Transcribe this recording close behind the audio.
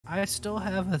I still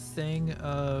have a thing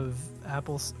of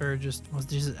apples, or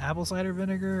was it apple cider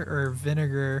vinegar or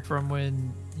vinegar from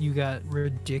when you got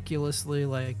ridiculously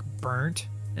like burnt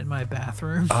in my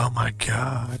bathroom. Oh my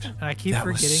god. And I keep that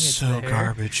forgetting was it's so there.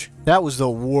 garbage. That was the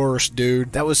worst,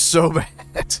 dude. That was so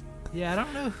bad. Yeah, I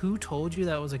don't know who told you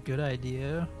that was a good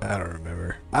idea. I don't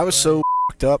remember. I was so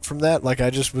fucked up from that. Like, I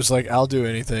just was like, I'll do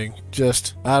anything.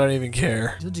 Just, I don't even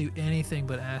care. You'll do anything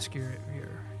but ask your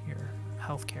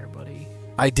healthcare buddy.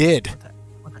 I did.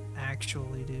 What to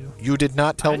actually do. You did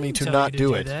not tell me to not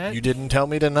do it. That. You didn't tell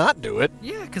me to not do it.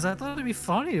 Yeah, because I thought it'd be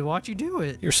funny to watch you do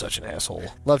it. You're such an asshole.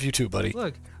 Love you too, buddy.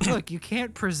 Look, you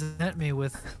can't present me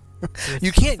with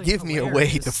you can't give me a way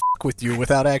hilarious. to fuck with you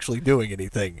without actually doing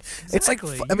anything.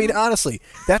 Exactly. It's like, I mean, honestly,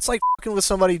 that's like fucking with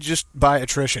somebody just by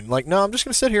attrition. Like, no, I'm just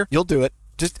going to sit here. You'll do it.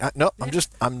 Just, no, I'm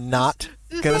not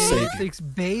going to save you. Thinks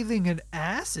bathing in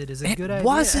acid is a good idea. It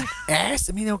wasn't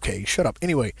acid. I mean, okay, shut up.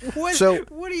 Anyway, what so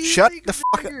do you shut think the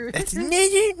fuck up. Don't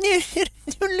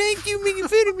like you making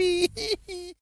fun of me.